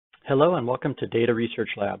Hello and welcome to Data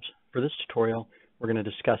Research Labs. For this tutorial, we're going to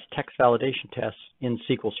discuss text validation tests in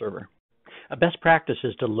SQL Server. A best practice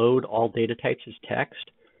is to load all data types as text.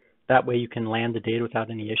 That way you can land the data without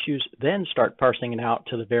any issues, then start parsing it out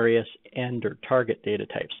to the various end or target data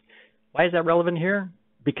types. Why is that relevant here?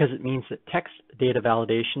 Because it means that text data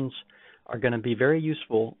validations are going to be a very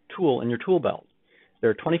useful tool in your tool belt. There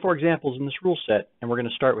are 24 examples in this rule set, and we're going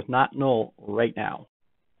to start with not null right now.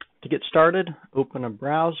 To get started, open a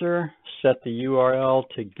browser, set the URL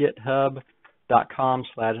to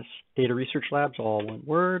github.com/dataresearchlabs, all one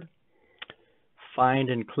word.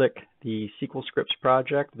 Find and click the SQL Scripts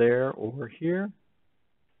project there or here.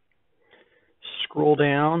 Scroll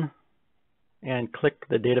down and click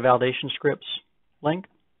the data validation scripts link.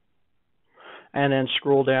 And then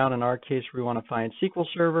scroll down. In our case, we want to find SQL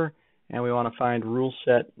Server, and we want to find rule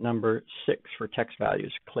set number 6 for text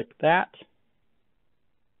values. Click that.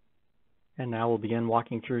 And now we'll begin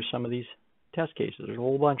walking through some of these test cases. There's a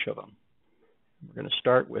whole bunch of them. We're going to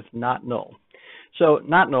start with not null. So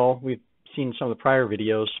not null, we've seen some of the prior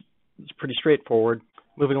videos. It's pretty straightforward.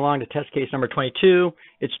 Moving along to test case number 22,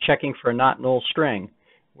 it's checking for a not null string,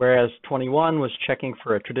 whereas 21 was checking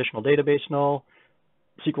for a traditional database null.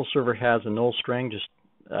 SQL Server has a null string, just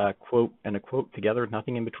a quote and a quote together,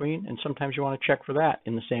 nothing in between, and sometimes you want to check for that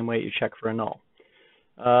in the same way you check for a null.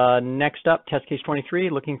 Next up, test case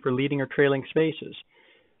 23, looking for leading or trailing spaces.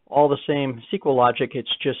 All the same SQL logic,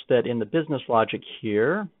 it's just that in the business logic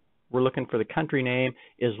here, we're looking for the country name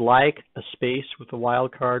is like a space with a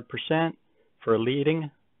wildcard % for a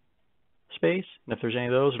leading space. And if there's any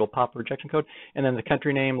of those, it'll pop a rejection code. And then the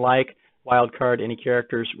country name like wildcard any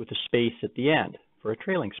characters with a space at the end for a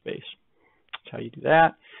trailing space. That's how you do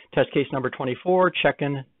that. Test case number 24,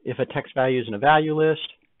 checking if a text value is in a value list.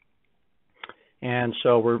 And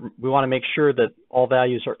so we want to make sure that all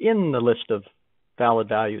values are in the list of valid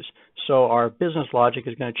values. So our business logic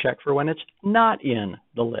is going to check for when it's not in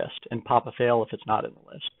the list and pop a fail if it's not in the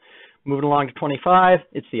list. Moving along to 25,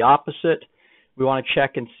 it's the opposite. We want to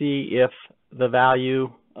check and see if the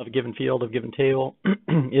value of a given field, of a given table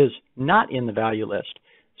is not in the value list.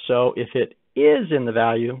 So if it is in the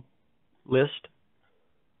value list,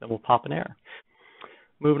 then we'll pop an error.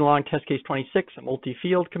 Moving along, test case 26, a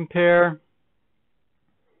multi-field compare.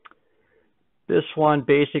 This one,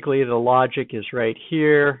 basically, the logic is right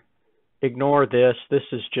here. Ignore this. This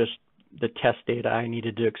is just the test data. I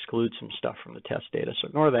needed to exclude some stuff from the test data, so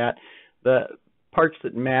ignore that. The parts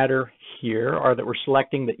that matter here are that we're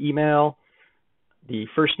selecting the email, the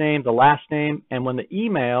first name, the last name, and when the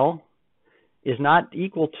email is not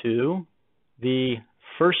equal to the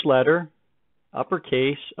first letter,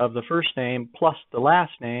 uppercase, of the first name plus the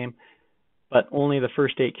last name, but only the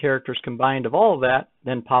first 8 characters combined of all of that,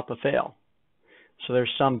 then pop a fail. So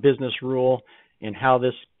there's some business rule in how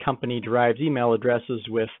this company derives email addresses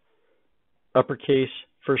with uppercase,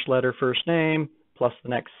 first letter, first name, plus the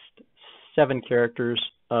next 7 characters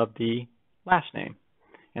of the last name.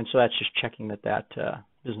 And so that's just checking that that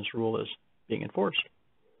business rule is being enforced.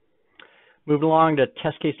 Moving along to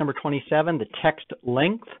test case number 27, the text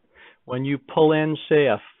length. When you pull in, say,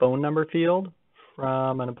 a phone number field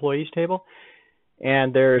from an employees table,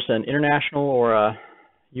 and there's an international or a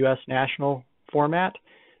U.S. national format.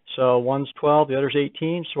 So one's 12, the other's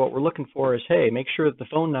 18. So what we're looking for is, hey, make sure that the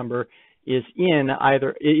phone number is in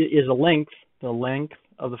either, is a length, the length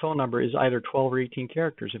of the phone number is either 12 or 18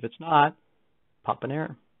 characters. If it's not, pop an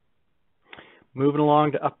error. Moving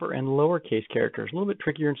along to upper and lowercase characters. A little bit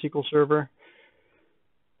trickier in SQL Server.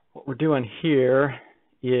 What we're doing here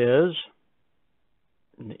is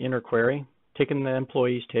in the inner query, taking the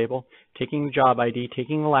employees table, taking the job ID,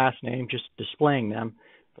 taking the last name, just displaying them.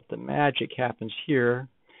 But the magic happens here,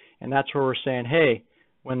 and that's where we're saying, hey,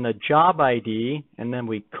 when the job ID, and then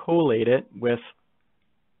we collate it with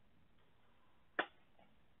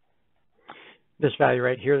this value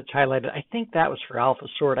right here that's highlighted. I think that was for alpha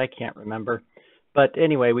sort, I can't remember. But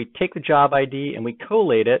anyway, we take the job ID and we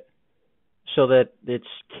collate it so that it's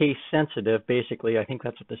case sensitive. Basically, I think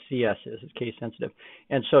that's what the CS is, it's case sensitive.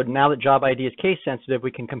 And so now that job ID is case sensitive, we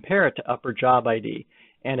can compare it to upper job ID.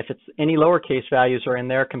 And if it's any lowercase values are in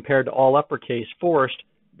there compared to all uppercase forced,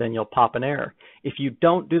 then you'll pop an error. If you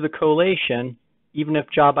don't do the collation, even if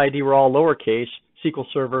job ID were all lowercase, SQL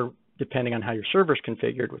Server, depending on how your server's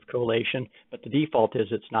configured with collation, but the default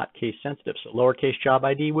is it's not case sensitive. So lowercase job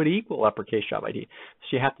ID would equal uppercase job ID.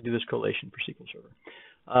 So you have to do this collation for SQL Server.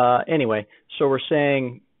 Anyway, so we're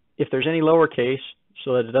saying if there's any lowercase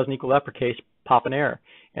so that it doesn't equal uppercase, pop an error.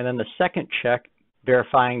 And then the second check,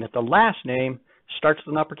 verifying that the last name starts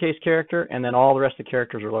with an uppercase character, and then all the rest of the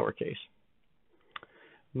characters are lowercase.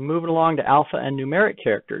 Moving along to alpha and numeric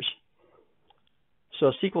characters.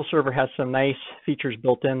 So SQL Server has some nice features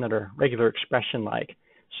built in that are regular expression-like.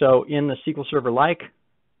 So in the SQL Server like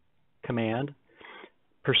command,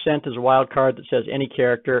 percent is a wildcard that says any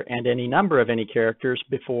character and any number of any characters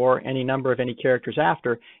before, any number of any characters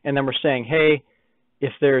after, and then we're saying, hey,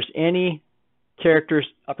 if there's any characters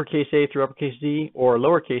uppercase A through uppercase Z or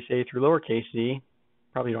lowercase a through lowercase z,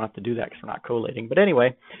 probably don't have to do that because we're not collating, but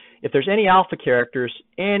anyway, if there's any alpha characters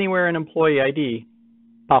anywhere in employee ID,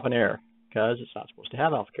 pop an error because it's not supposed to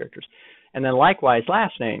have alpha characters. And then likewise,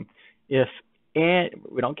 last name, if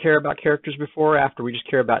we don't care about characters before or after, we just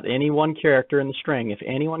care about any one character in the string. If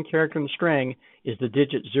any one character in the string is the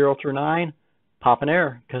digit 0 through 9, pop an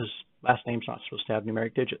error because last name's not supposed to have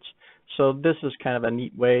numeric digits. So this is kind of a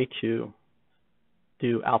neat way to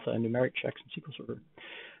do alpha and numeric checks in SQL Server.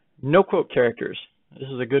 No quote characters. This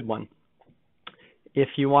is a good one. If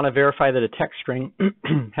you want to verify that a text string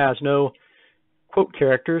has no quote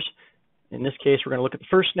characters, in this case, we're going to look at the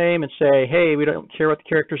first name and say, hey, we don't care what the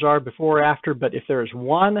characters are before or after, but if there is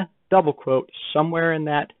one double quote somewhere in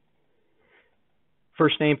that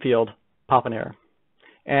first name field, pop an error.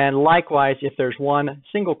 And likewise, if there's one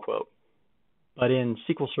single quote. But in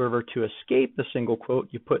SQL Server, to escape the single quote,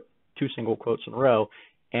 you put two single quotes in a row.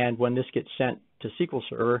 And when this gets sent to SQL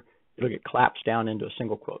Server, it'll get collapsed down into a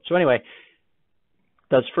single quote. So anyway,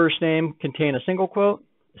 does first name contain a single quote?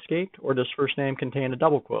 Escaped, or does first name contain a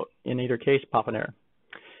double quote? In either case, pop an error.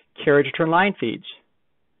 Carriage return line feeds.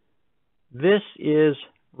 This is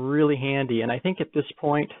really handy, and I think at this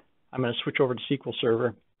point I'm going to switch over to SQL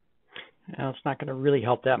Server. Now, it's not going to really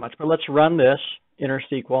help that much, but let's run this inner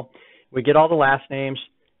SQL. We get all the last names.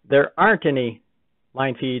 There aren't any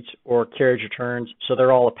line feeds or carriage returns, so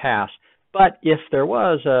they're all a pass. But if there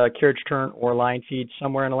was a carriage return or line feed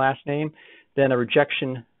somewhere in the last name, then a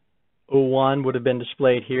rejection 01 would have been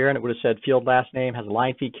displayed here, and it would have said field last name has a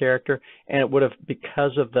line feed character, and it would have,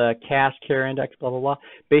 because of the cast char index, blah, blah, blah,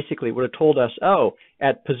 basically it would have told us, oh,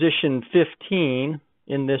 at position 15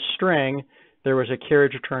 in this string, there was a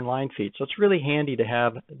carriage return line feed. So it's really handy to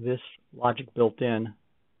have this logic built in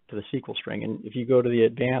to the SQL string. And if you go to the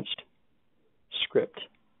advanced script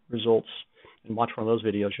results and watch one of those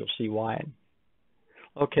videos, you'll see why.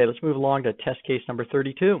 Okay, let's move along to test case number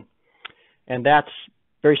 32. And that's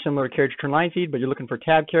very similar to carriage return line feed, but you're looking for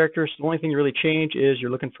tab characters. The only thing you really change is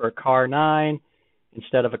you're looking for a car 9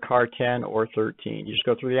 instead of a car 10 or 13. You just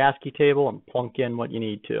go through the ASCII table and plunk in what you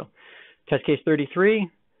need to. Test case 33,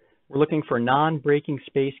 we're looking for non-breaking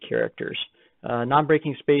space characters.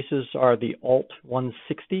 Non-breaking spaces are the Alt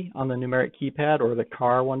 160 on the numeric keypad or the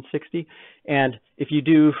car 160. And if you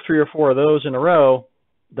do 3 or 4 of those in a row,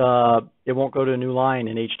 it won't go to a new line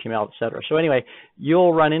in HTML, etc. So anyway,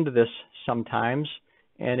 you'll run into this sometimes,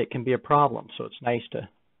 and it can be a problem. So it's nice to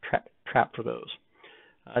trap for those.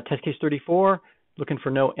 Test case 34, looking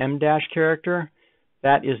for no M- character.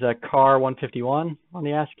 That is a car 151 on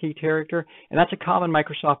the ASCII character, and that's a common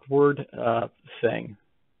Microsoft Word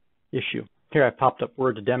issue. Here, I've popped up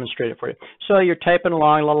Word to demonstrate it for you. So you're typing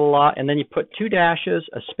along, la, la, la, and then you put 2 dashes,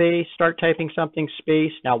 a space, start typing something,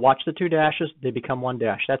 space. Now watch the 2 dashes, they become 1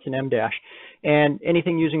 dash. That's an M-. And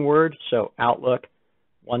anything using Word, so Outlook,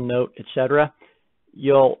 OneNote, etc.,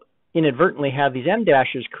 you'll inadvertently have these M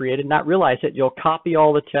dashes created, not realize it. You'll copy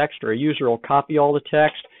all the text, or a user will copy all the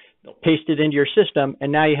text, they'll paste it into your system, and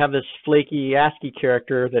now you have this flaky ASCII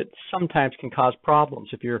character that sometimes can cause problems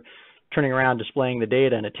if you're turning around displaying the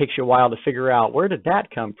data, and it takes you a while to figure out, where did that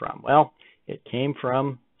come from? Well, it came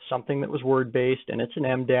from something that was word-based, and it's an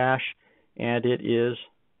M-, and it is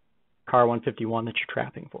car 151 that you're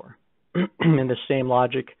trapping for. In the same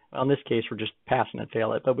logic, well, in this case, we're just passing and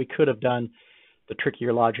fail it, but we could have done the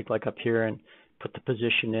trickier logic like up here and put the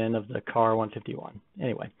position in of the car 151.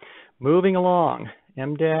 Anyway, moving along,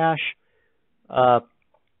 M-,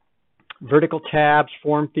 vertical tabs,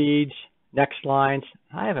 form feeds, next lines.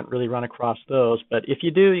 I haven't really run across those, but if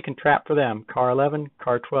you do, you can trap for them. Car 11,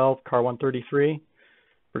 car 12, car 133,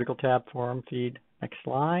 vertical tab, form feed, next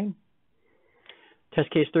line. Test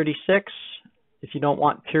case 36, if you don't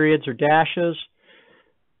want periods or dashes,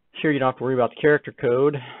 here you don't have to worry about the character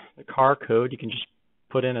code, the car code. You can just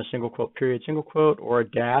put in a single quote, period, single quote, or a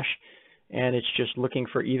dash, and it's just looking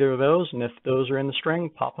for either of those, and if those are in the string,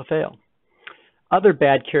 pop a fail. Other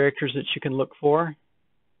bad characters that you can look for,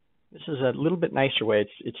 this is a little bit nicer way.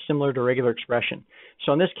 It's similar to regular expression.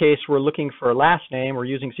 So in this case, we're looking for a last name. We're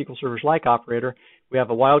using SQL Server's like operator. We have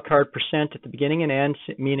a wildcard % at the beginning and end,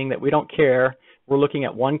 meaning that we don't care. We're looking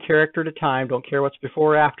at one character at a time, don't care what's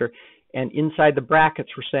before or after. And inside the brackets,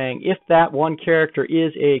 we're saying if that one character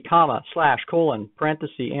is a comma, slash, colon,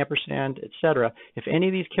 parenthesis, ampersand, etc., if any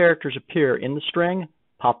of these characters appear in the string,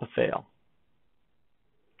 pop a fail.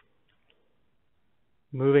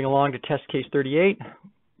 Moving along to test case 38,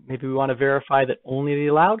 maybe we want to verify that only the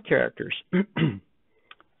allowed characters,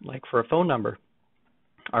 like for a phone number,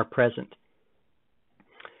 are present.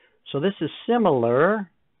 So this is similar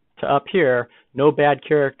to up here, no bad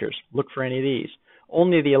characters. Look for any of these.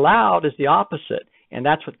 Only the allowed is the opposite, and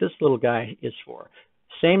that's what this little guy is for.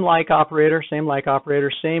 Same like operator, same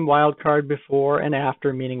wildcard before and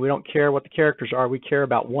after, meaning we don't care what the characters are. We care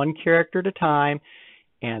about one character at a time,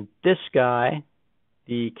 and this guy,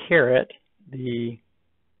 the caret, the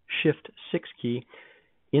shift 6 key,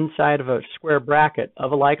 inside of a square bracket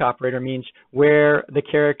of a like operator means where the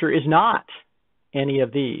character is not any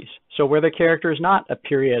of these. So where the character is not a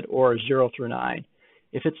period or 0 through 9.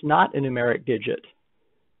 If it's not a numeric digit,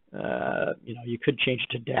 you could change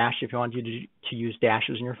it to dash if you wanted to use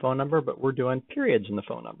dashes in your phone number, but we're doing periods in the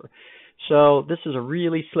phone number. So this is a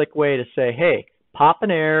really slick way to say, hey, pop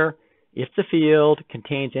an error if the field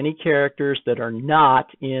contains any characters that are not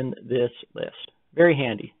in this list. Very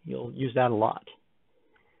handy. You'll use that a lot.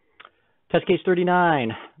 Test case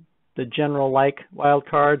 39, the general like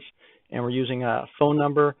wildcards, and we're using a phone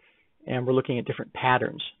number, and we're looking at different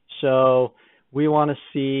patterns. So we want to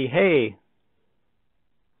see, hey,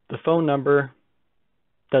 the phone number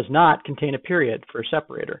does not contain a period for a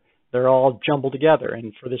separator. They're all jumbled together,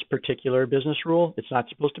 and for this particular business rule, it's not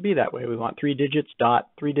supposed to be that way. We want 3 digits, dot,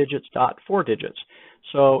 3 digits, dot, 4 digits.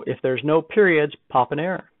 So if there's no periods, pop an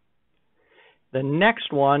error. The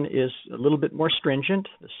next one is a little bit more stringent,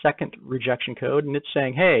 the second rejection code, and it's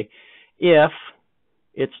saying, hey, if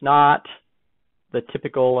it's not the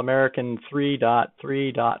typical American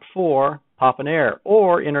 3.3.4, pop an error,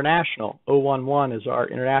 or international. 011 is our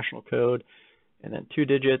international code, and then 2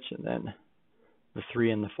 digits, and then the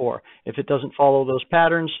 3 and the 4. If it doesn't follow those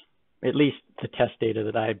patterns, at least the test data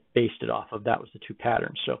that I based it off of, that was the 2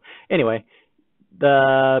 patterns. So anyway,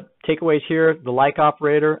 the takeaways here, the like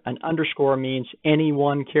operator, an underscore means any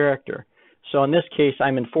one character. So in this case,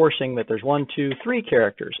 I'm enforcing that there's 1, 2, 3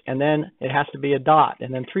 characters, and then it has to be a dot,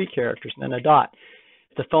 and then 3 characters, and then a dot.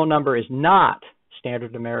 If the phone number is not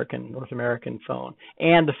standard American, North American phone,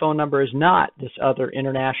 and the phone number is not this other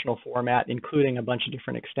international format, including a bunch of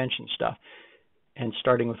different extension stuff, and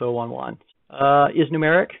starting with 011, is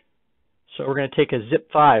numeric. So we're going to take a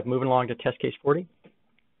zip5, moving along to test case 40,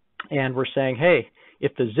 and we're saying, hey,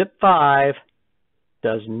 if the zip5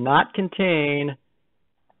 does not contain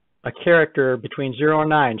a character between 0 and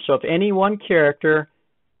 9, so if any one character,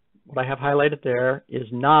 what I have highlighted there, is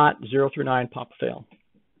not 0 through 9, pop fail.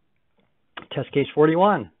 Test case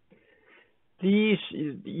 41. These,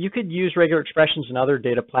 you could use regular expressions in other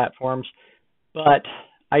data platforms, but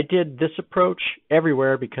I did this approach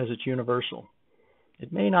everywhere because it's universal.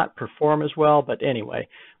 It may not perform as well, but anyway,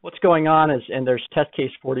 what's going on is, and there's test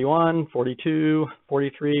case 41, 42,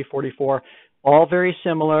 43, 44, all very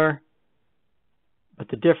similar, but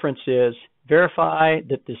the difference is verify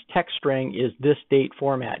that this text string is this date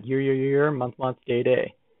format, year, year, year, month, month, day,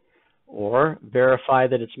 day. Or verify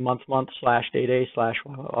that it's month, month, slash, day, day, slash,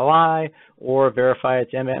 y, or verify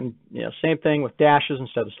it's mm, same thing with dashes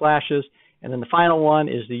instead of slashes. And then the final one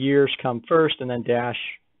is the years come first and then dash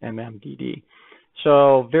mmdd.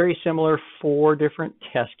 So very similar, 4 different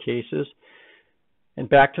test cases. And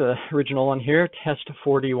back to the original one here, test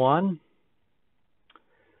 41.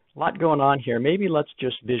 A lot going on here. Maybe let's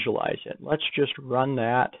just visualize it. Let's just run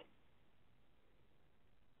that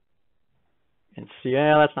and see,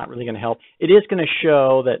 yeah, that's not really going to help. It is going to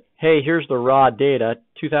show that, hey, here's the raw data,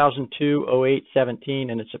 2002, 08, 17,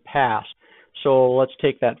 and it's a pass. So let's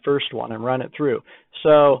take that first one and run it through.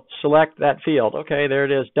 So select that field. Okay, there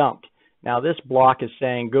it is, dumped. Now this block is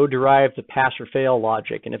saying go derive the pass or fail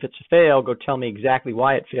logic, and if it's a fail, go tell me exactly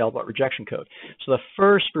why it failed, what rejection code. So the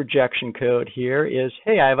first rejection code here is,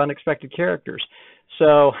 hey, I have unexpected characters.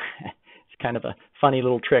 So it's kind of a funny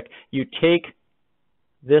little trick. You take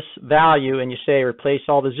this value and you say replace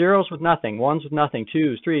all the zeros with nothing, ones with nothing,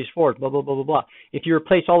 twos, threes, fours, blah, blah, blah, blah, blah. If you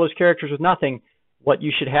replace all those characters with nothing, what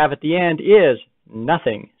you should have at the end is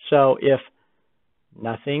nothing. So if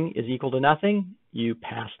nothing is equal to nothing, you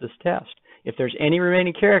pass this test. If there's any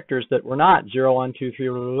remaining characters that were not 0, 1, 2,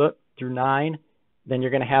 3 through 9, then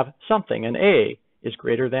you're going to have something. An A is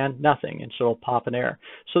greater than nothing, and so it'll pop an error.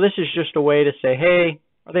 So this is just a way to say, hey,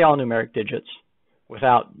 are they all numeric digits,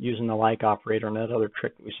 without using the like operator and that other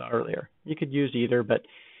trick that we saw earlier. You could use either, but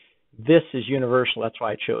this is universal. That's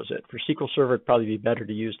why I chose it. For SQL Server, it'd probably be better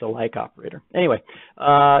to use the like operator. Anyway,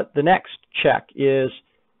 the next check is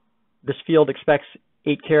this field expects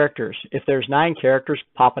 8 characters. If there's 9 characters,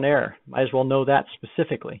 pop an error. Might as well know that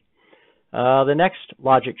specifically. The next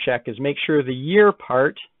logic check is make sure the year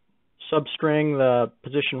part, substring the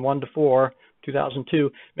position 1 to 4,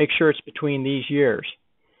 2002, make sure it's between these years.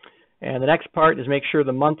 And the next part is make sure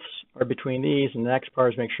the months are between these, and the next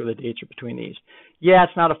part is make sure the dates are between these. Yeah,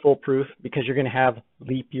 it's not a foolproof because you're going to have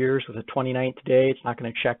leap years with a 29th day. It's not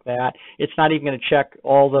going to check that. It's not even going to check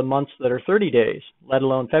all the months that are 30 days, let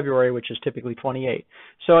alone February, which is typically 28.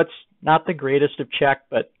 So it's not the greatest of check,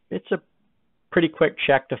 but it's a pretty quick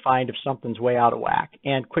check to find if something's way out of whack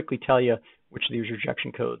and quickly tell you which of these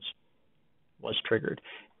rejection codes was triggered.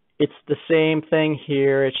 It's the same thing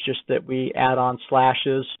here. It's just that we add on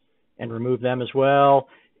slashes and remove them as well,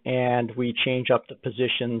 and we change up the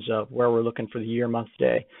positions of where we're looking for the year, month,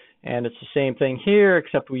 day. And it's the same thing here,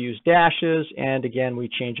 except we use dashes, and again, we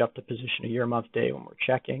change up the position of year, month, day when we're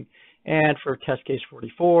checking. And for test case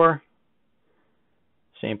 44,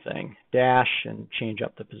 same thing, dash and change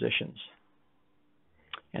up the positions.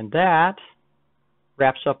 And that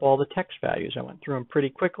wraps up all the text values. I went through them pretty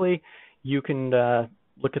quickly. You can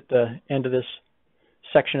look at the end of this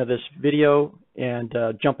section of this video and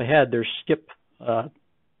jump ahead. There's skip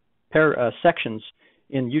sections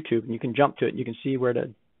in YouTube, and you can jump to it and you can see where to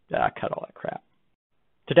cut all that crap.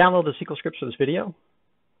 To download the SQL scripts for this video,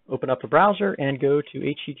 open up the browser and go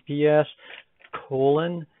to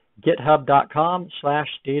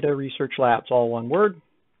https://github.com/data-research-labs, all one word.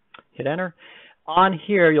 Hit enter. On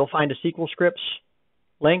here, you'll find a SQL scripts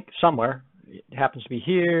link somewhere. It happens to be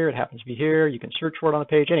here. It happens to be here. You can search for it on the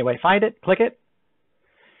page. Anyway, find it, click it,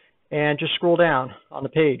 and just scroll down on the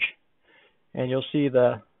page. And you'll see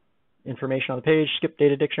the information on the page. Skip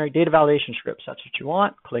data dictionary, data validation scripts. That's what you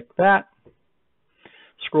want. Click that.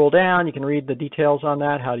 Scroll down. You can read the details on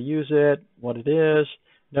that, how to use it, what it is,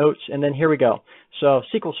 notes, and then here we go. So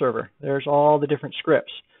SQL Server, there's all the different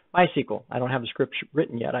scripts. MySQL, I don't have the scripts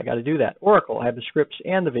written yet. I got to do that. Oracle, I have the scripts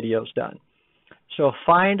and the videos done. So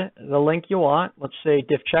find the link you want. Let's say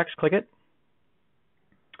diff checks, click it.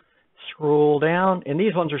 Scroll down, and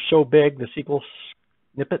these ones are so big, the SQL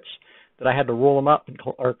snippets, that I had to roll them up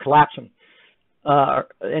or collapse them.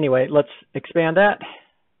 Anyway, let's expand that.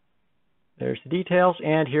 There's the details,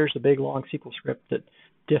 and here's the big long SQL script that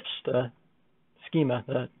diffs the schema,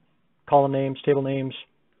 the column names, table names,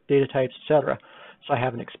 data types, etc. So I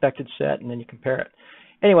have an expected set, and then you compare it.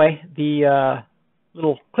 Anyway, the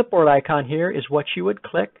little clipboard icon here is what you would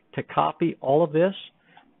click to copy all of this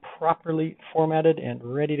properly formatted and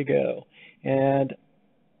ready to go. And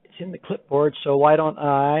it's in the clipboard, so why don't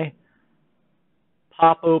I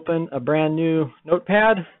pop open a brand new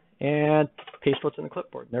notepad and paste what's in the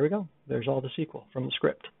clipboard. There we go. There's all the SQL from the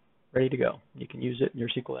script ready to go. You can use it in your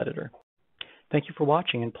SQL editor. Thank you for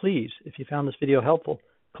watching, and please, if you found this video helpful,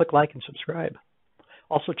 click like and subscribe.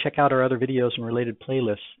 Also check out our other videos and related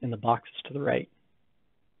playlists in the boxes to the right.